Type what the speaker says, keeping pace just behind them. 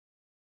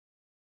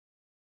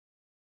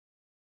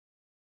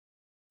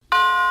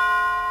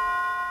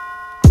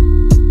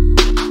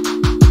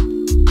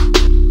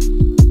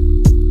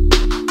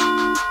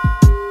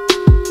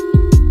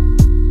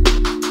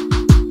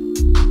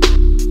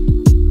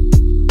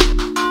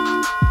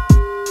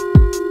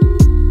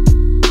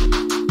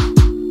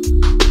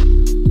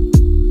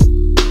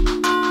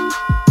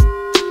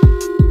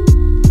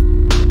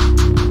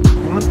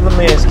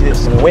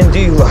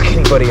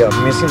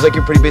seems like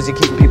you're pretty busy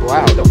keeping people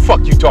out. The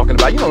fuck you talking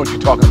about? You know what you're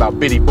talking about,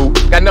 bitty boot.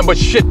 Got nothing but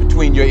shit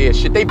between your ears.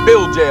 Shit, they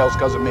build jails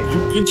cause of me.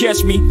 You can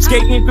catch me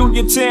skating through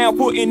your town,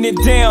 putting it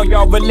down.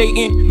 Y'all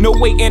relating, no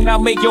waiting. I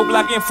make your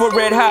block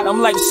infrared hot.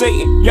 I'm like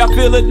Satan. Y'all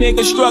feel a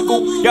nigga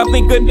struggle. Y'all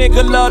think a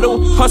nigga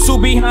luddle. Hustle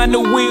behind the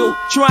wheel,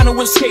 trying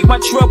to escape my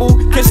trouble.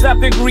 Can't stop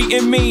the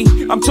greeting me.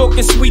 I'm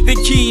talking sweet the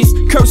keys,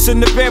 cursing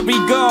the very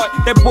God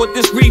that brought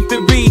this grief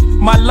to be.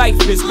 My life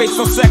is based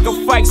on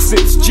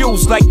sacrifices.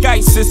 Jews like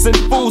ISIS and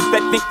fools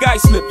that think I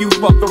slip. You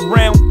fuck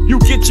around, you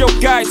get your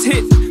guys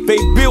hit. They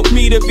built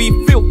me to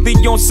be filthy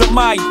on some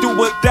I do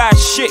or die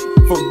shit.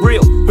 For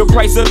real, the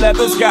price of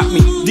leather's got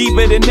me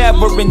deeper than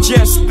ever. And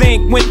just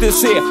think,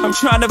 winter's here. I'm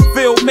trying to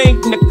feel me,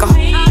 nigga.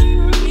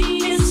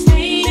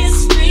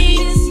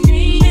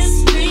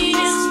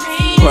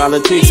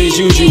 Politics as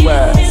usual.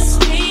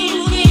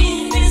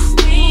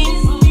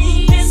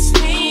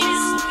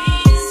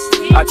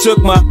 I took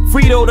my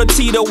Frito to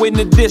Tito in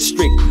the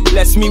district.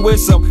 Bless me with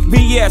some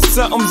BS,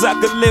 somethings I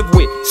could live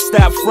with.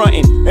 Stop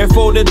frontin', and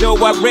for the dough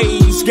I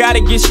raise,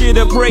 gotta get shit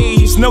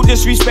appraised. No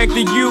disrespect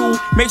to you,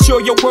 make sure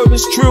your word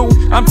is true.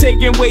 I'm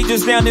taking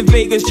wages down in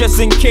Vegas just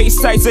in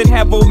case Tyson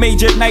have a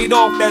major night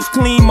off. That's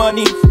clean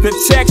money, the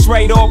tax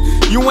write-off.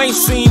 You ain't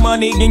seen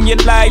money in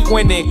your life.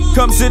 When it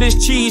comes to this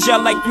cheese,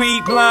 y'all like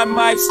 3 blind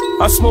mice.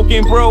 I'm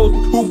smoking bros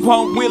who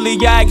pump Willie,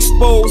 I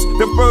expose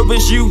the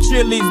furthest you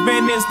chilies,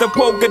 Venice, the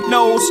poker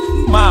nose.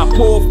 My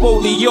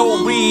portfolio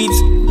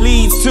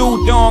leads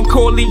to Don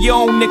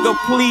Corleone, nigga,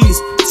 please.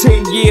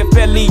 10-year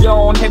felly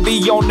on, heavy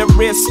on the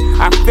wrist.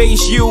 I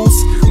face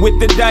use with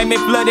the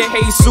diamond blooded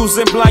Jesus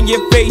and blind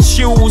your face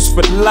shoes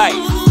for life.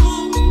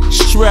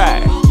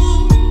 Stride,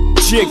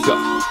 jigger,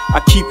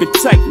 I keep it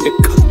tight,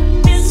 nigga.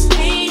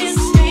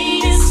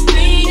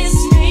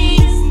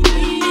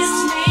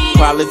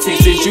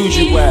 Politics as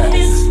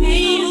usual.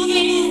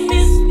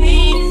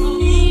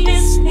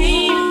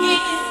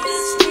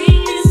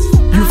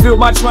 Feel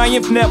my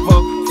triumph, never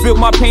feel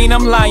my pain,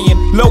 I'm lying.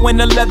 Low in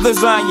the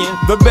leather's iron,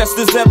 the best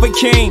as ever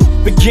came.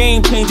 The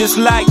game changes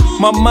like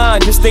my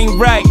mind just ain't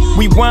right.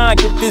 Rewind,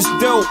 get this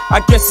dough,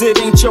 I guess it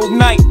ain't your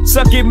night.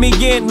 Sucking me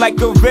in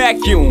like a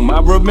vacuum. I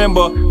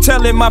remember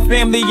telling my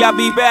family I'll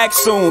be back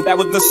soon. That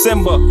was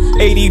December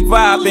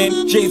 85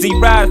 and Jay-Z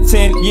ride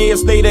 10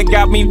 years later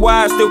got me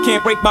wise. Still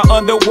can't break my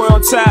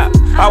underworld tie.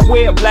 I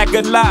wear black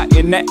a lot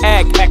in the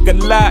act a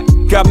lot.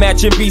 Got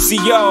matching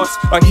VCRs,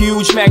 a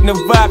huge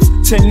Magnavox,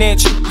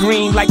 10-inch,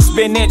 green like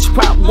spinach,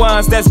 pop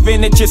wines, that's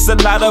vintage. It's a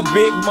lot of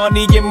big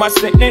money in my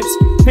sentence.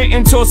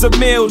 Hitting towards a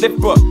meal, if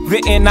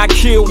venting I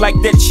kill like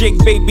that chick,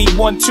 baby,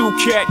 1-2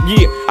 cat,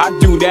 yeah, I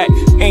do that.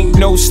 Ain't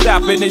no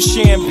stopping the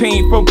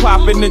champagne from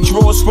popping, the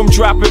drawers from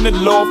dropping, the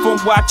law from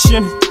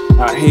watching.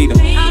 I hate 'em.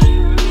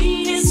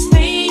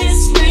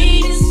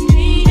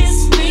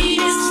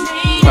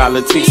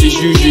 Politics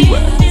as usual.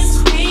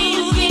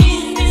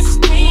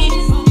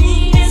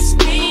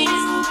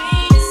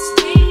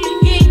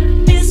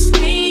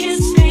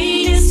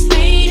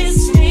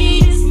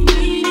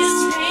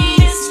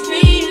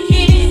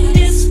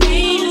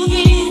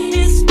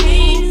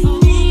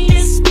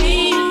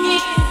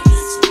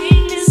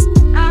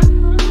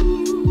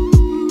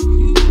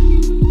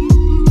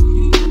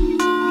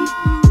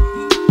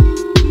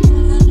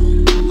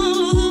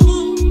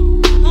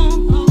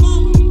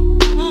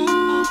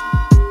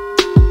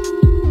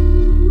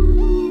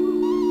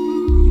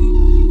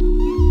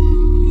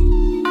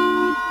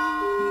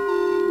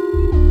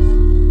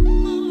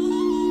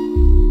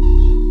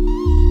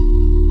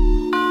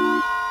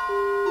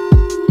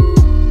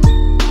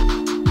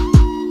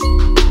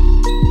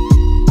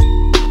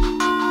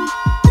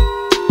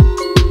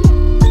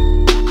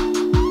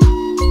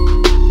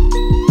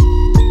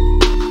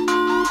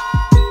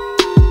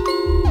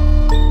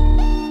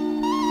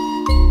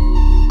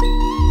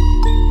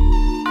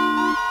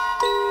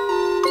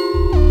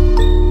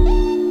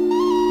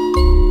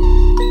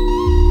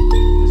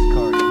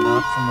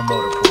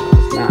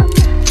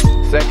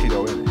 Sexy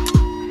though, isn't it?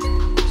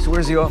 So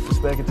where's the office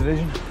back at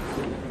Division?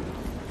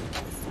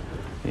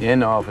 You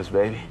in the office,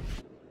 baby.